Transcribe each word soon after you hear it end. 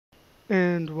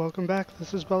And welcome back.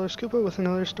 This is ballerscuba with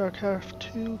another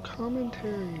Starcraft 2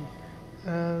 commentary. I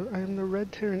am the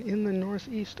Red Terran in the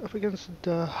northeast up against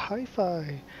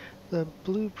daHIFI, the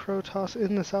blue Protoss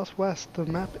in the southwest. The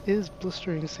map is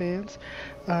Blistering Sands.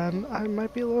 I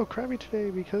might be a little crabby today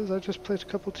because I just played a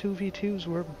couple 2v2s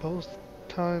where both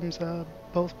times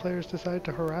both players decided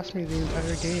to harass me the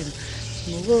entire game.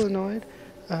 I'm a little annoyed.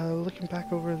 Looking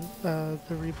back over the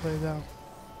replay though.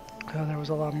 There was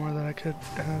a lot more that I could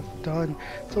have done.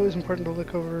 It's always important to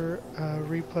look over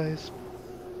replays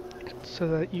so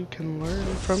that you can learn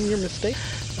from your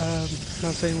mistakes.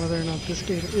 Not saying whether or not this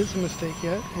game is a mistake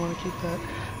yet. I want to keep that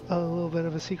a little bit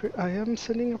of a secret. I am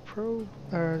sending a probe,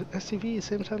 or SCV,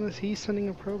 same time as he's sending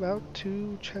a probe out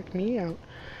to check me out.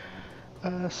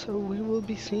 So we will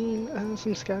be seeing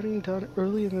some scouting done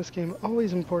early in this game.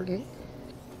 Always important,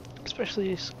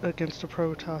 especially against a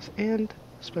Protoss and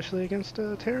especially against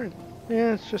a Terran.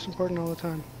 Yeah, it's just important all the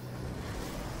time.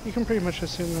 You can pretty much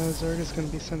assume that Zerg is going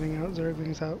to be sending out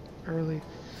Zerglings out early.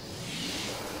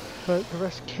 But the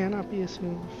rest cannot be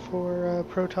assumed for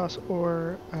Protoss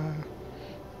or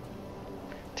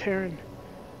Terran.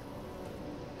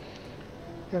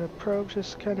 Got a probe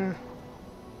just kind of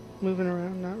moving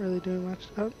around, not really doing much.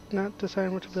 Oh, not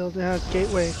deciding what to build. Yeah,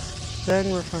 gateway,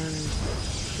 then refinery.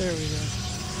 There we go.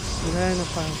 And then a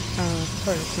file.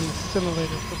 Sorry, it's an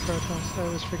assimilator for Protoss. I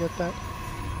always forget that.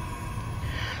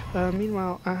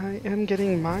 Meanwhile, I am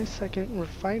getting my second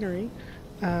refinery.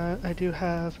 I do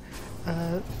have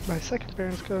my second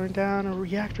barracks going down, a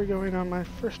reactor going on my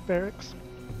first barracks.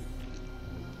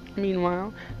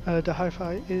 Meanwhile,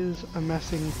 daHIFI is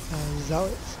amassing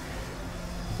zealots.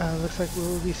 Looks like we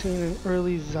will be seeing an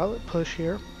early zealot push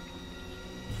here.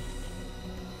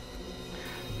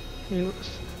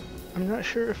 I'm not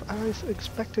sure if I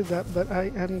expected that, but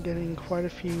I am getting quite a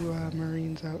few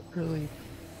Marines out early.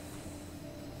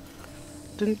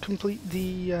 Didn't complete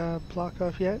the block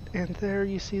off yet, and there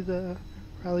you see the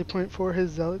rally point for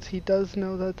his zealots. He does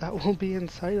know that that will be in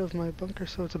sight of my bunker,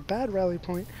 so it's a bad rally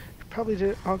point. You probably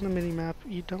did it on the mini-map.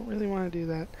 You don't really want to do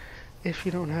that if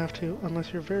you don't have to,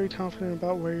 unless you're very confident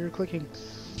about where you're clicking.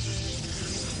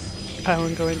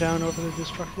 Island going down over the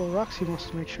destructible rocks. He wants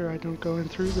to make sure I don't go in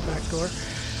through the back door.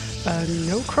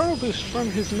 No chrono boost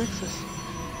from his Nexus.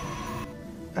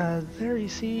 There you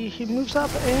see, he moves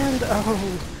up and,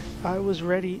 oh, I was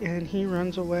ready and he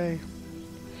runs away.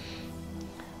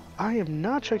 I am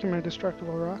not checking my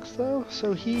destructible rocks though,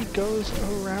 so he goes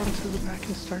around to the back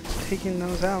and starts taking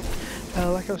those out.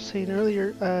 Like I was saying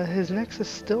earlier, his Nexus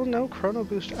still no chrono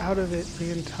boost out of it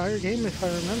the entire game if I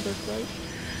remember right.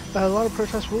 A lot of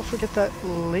Protoss will forget that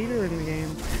later in the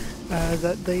game.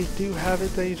 That they do have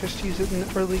it, they just use it in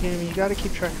the early game. You gotta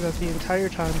keep track of that the entire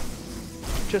time.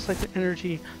 Just like the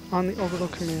energy on the orbital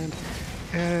command.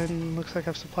 And looks like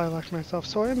I've supply locked myself.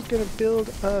 So I'm gonna build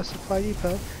a supply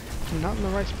depot. Not in the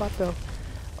right spot though.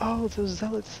 Oh, those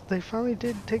zealots, they finally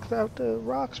did take out the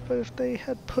rocks, but if they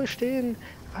had pushed in,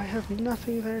 I have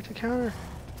nothing there to counter.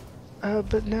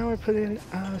 But now I put in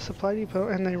a supply depot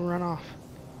and they run off.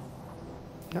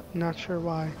 Not sure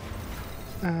why.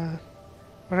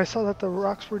 When I saw that the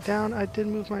rocks were down, I did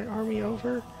move my army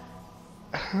over.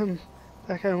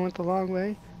 That guy went the long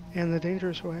way and the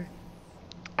dangerous way.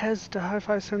 As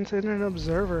daHIFI sends in an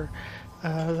observer.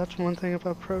 That's one thing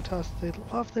about Protoss. They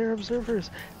love their observers,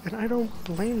 and I don't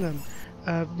blame them.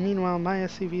 Meanwhile, my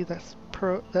SCV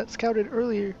that scouted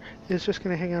earlier is just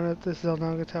going to hang out at this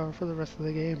Xel'Naga tower for the rest of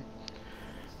the game.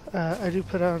 I do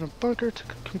put out a bunker to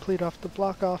complete off the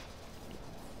block off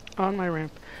on my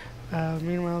ramp.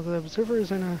 Meanwhile, the observer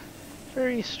is in a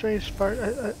very strange spot.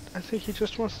 I think he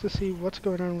just wants to see what's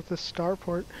going on with the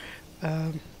starport.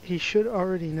 He should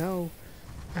already know.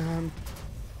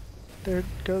 There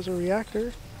goes a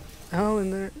reactor. Oh,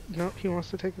 and there... No, he wants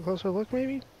to take a closer look,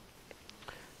 maybe?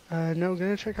 No,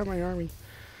 gonna check out my army.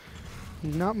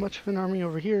 Not much of an army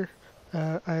over here.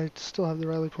 I still have the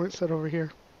rally point set over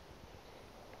here.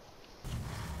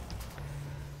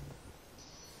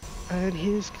 And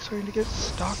he's starting to get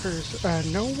stalkers.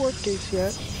 No warp gates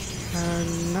yet.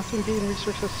 Nothing being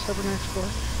researched at the Cybernetics floor.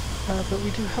 But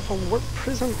we do have a warp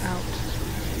prism out.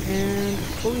 And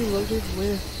fully loaded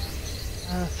with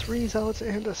 3 zealots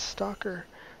and a stalker.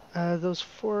 Those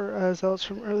 4 zealots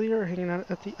from earlier are hanging out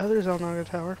at the other Xel'Naga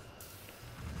tower.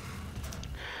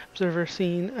 Observer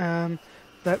seen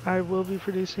that I will be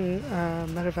producing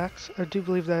medevacs. I do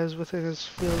believe that is within his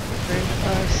field of range.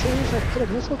 As soon as I put a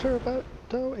missile turret out,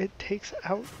 though, it takes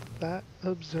out that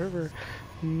observer.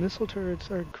 Missile turrets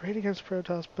are great against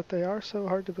Protoss, but they are so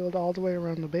hard to build all the way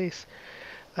around the base.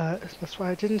 That's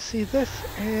why I didn't see this,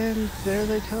 and there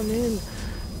they come in.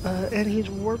 and he's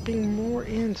warping more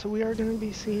in, so we are going to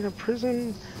be seeing a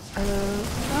prism. I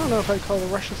don't know if I'd call it a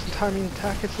rush, it's a timing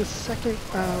attack. It's the second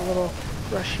little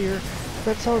rush here.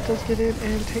 That Zealot does get in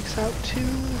and takes out 2,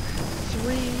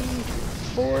 3,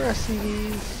 4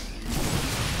 SCVs.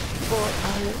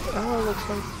 Looks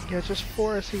like, yeah, just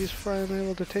 4 SCVs before I'm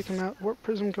able to take him out. Warp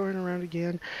prism going around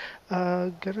again.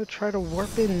 Gonna try to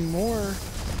warp in more,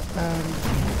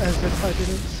 as if I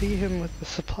didn't see him with the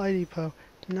supply depot.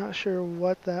 Not sure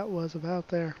what that was about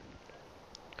there.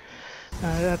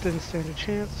 That didn't stand a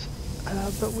chance.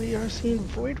 But we are seeing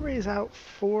Void Rays out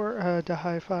for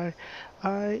daHIFI.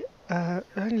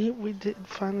 We did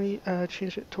finally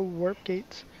change it to Warp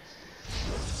Gates.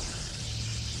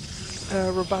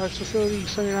 Robotics facility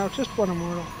sending out just 1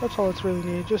 immortal. That's all it's really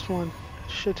needed, just 1.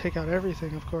 Should take out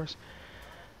everything, of course.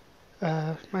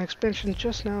 My expansion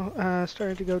just now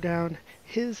started to go down.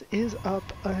 His is up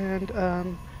and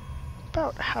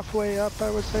about halfway up, I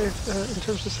would say, in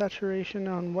terms of saturation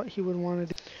on what he would want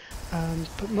to do.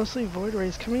 But mostly Void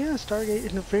Rays coming out of Stargate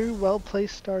in a very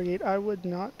well-placed Stargate. I would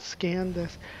not scan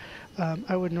this.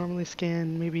 I would normally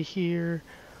scan maybe here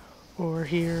or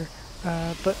here,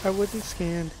 but I wouldn't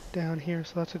scan down here.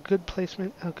 So that's a good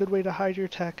placement, a good way to hide your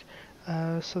tech,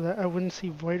 so that I wouldn't see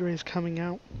Void Rays coming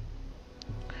out.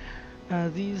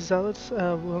 These Zealots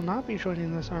will not be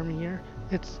joining this army here.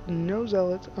 It's no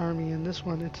Zealot army in this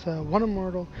one. It's 1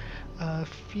 immortal, a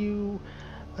few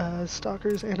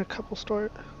stalkers, and a couple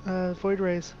Void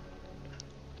Rays.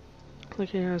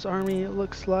 Looking at his army, it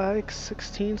looks like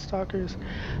 16 stalkers,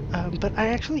 but I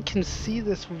actually can see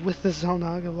this with the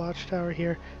Xel'Naga watchtower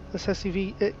here. This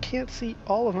SCV, it can't see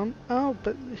all of them. Oh,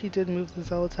 but he did move the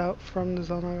Zealots out from the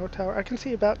Xel'Naga tower. I can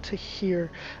see about to here.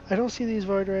 I don't see these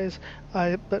Void Rays,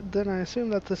 but then I assume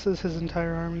that this is his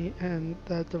entire army and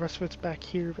that the rest of it's back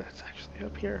here, but it's actually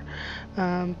up here.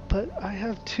 But I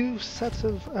have 2 sets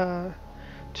of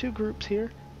 2 groups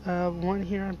here. One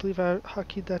here, I believe I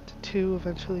hotkeyed that to 2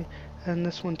 eventually, and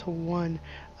this one to 1.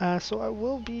 So I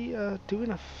will be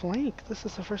doing a flank. This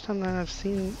is the first time that I've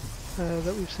seen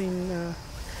that we've seen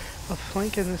a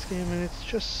flank in this game, and it's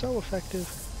just so effective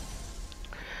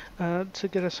to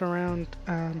get us around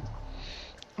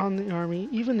on the army.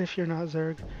 Even if you're not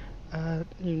Zerg,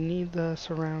 you need the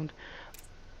surround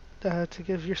to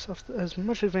give yourself as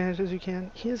much advantage as you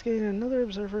can. He is getting another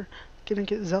observer, gonna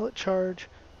get Zealot charge.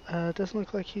 Doesn't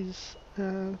look like he's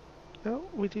oh,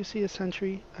 we do see a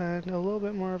sentry and a little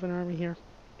bit more of an army here.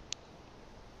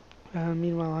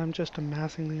 Meanwhile, I'm just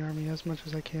amassing the army as much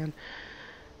as I can.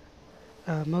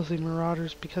 Mostly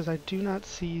Marauders, because I do not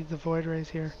see the Void Rays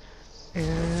here.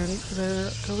 And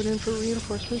they're going in for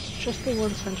reinforcements, just the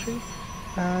 1 sentry.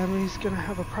 He's going to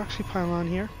have a proxy pylon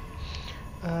here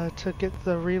to get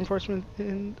the reinforcements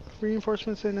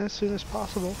in as soon as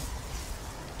possible.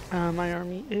 My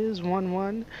army is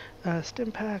 1-1,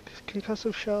 stim pack,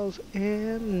 concussive shells,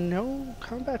 and no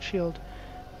combat shield.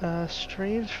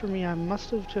 Strange for me, I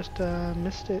must have just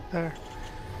missed it there.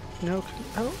 No,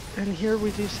 oh, and here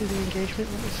we do see the engagement.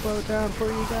 Let me slow it down for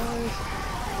you guys.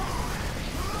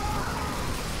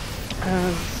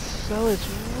 So it's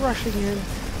rushing in.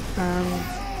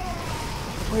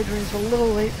 Void Rays a little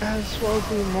late, as well as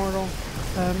the Immortal.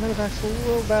 Medevac's a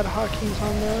little bad hotkeys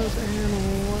on those, and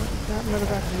that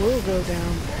Medevac will go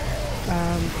down.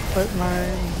 But my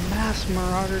mass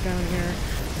Marauder down here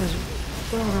is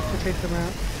well enough to take them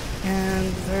out.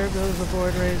 And there goes the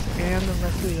Void Rays and the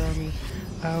rest of the army.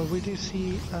 We do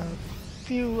see a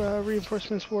few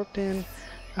reinforcements warped in,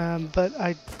 but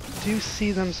I do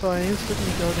see them, so I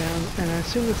instantly go down, and I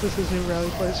assume this is his new rally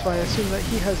point, so I assume that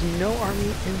he has no army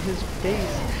in his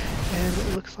base, and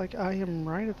it looks like I am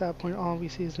right at that point. All we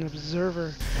see is an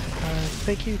observer.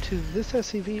 Thank you to this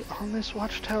SCV on this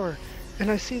watchtower,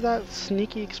 and I see that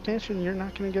sneaky expansion. You're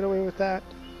not going to get away with that.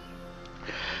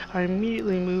 I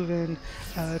immediately move in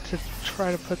to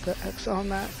try to put the X on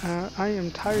that. I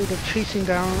am tired of chasing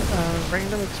down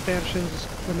random expansions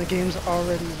when the game's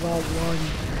already well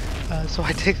won. So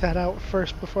I take that out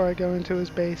first before I go into his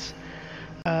base.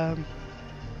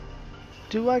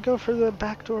 Do I go for the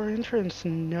backdoor entrance?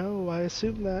 No, I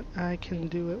assume that I can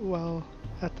do it well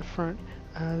at the front.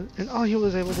 And all he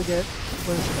was able to get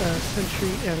was a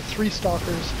sentry and 3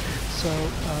 stalkers. So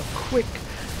quick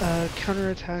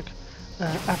counterattack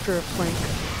after a flank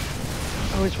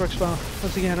always works well.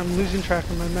 Once again, I'm losing track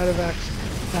of my medevacs.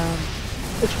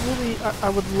 It's really, I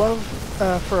would love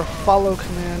for a follow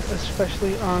command,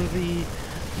 especially on the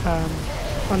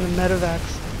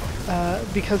medevacs,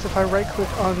 because if I right click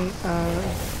on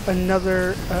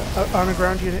on a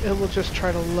ground unit, it will just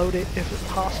try to load it if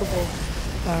it's possible,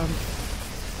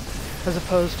 as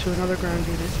opposed to another ground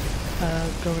unit.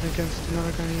 going against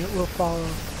another gun unit will follow.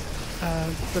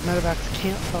 The medevacs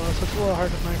can't follow, so it's a little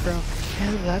hard to micro.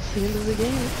 And that's the end of the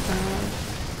game.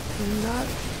 Not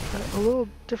a little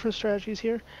different strategies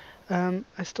here.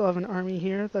 I still have an army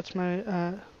here. That's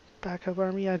my backup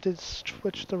army. I did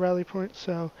switch the rally point,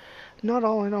 so not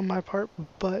all in on my part,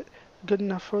 but good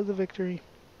enough for the victory.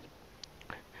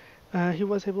 He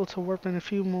was able to warp in a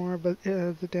few more, but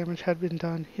the damage had been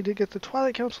done. He did get the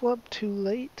Twilight Council up too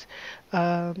late.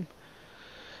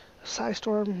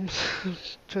 Psystorm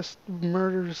just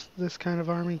murders this kind of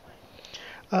army.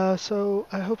 So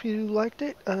I hope you liked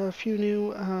it. A few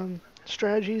new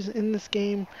strategies in this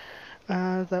game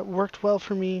that worked well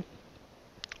for me.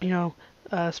 You know,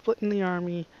 splitting the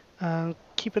army,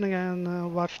 keeping a guy on the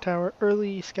watchtower,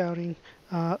 early scouting,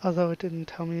 although it didn't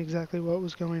tell me exactly what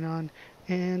was going on,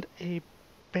 and a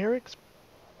barracks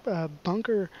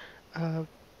bunker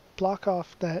block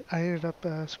off that I ended up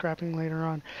scrapping later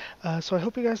on. So I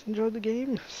hope you guys enjoyed the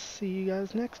game. See you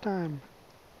guys next time.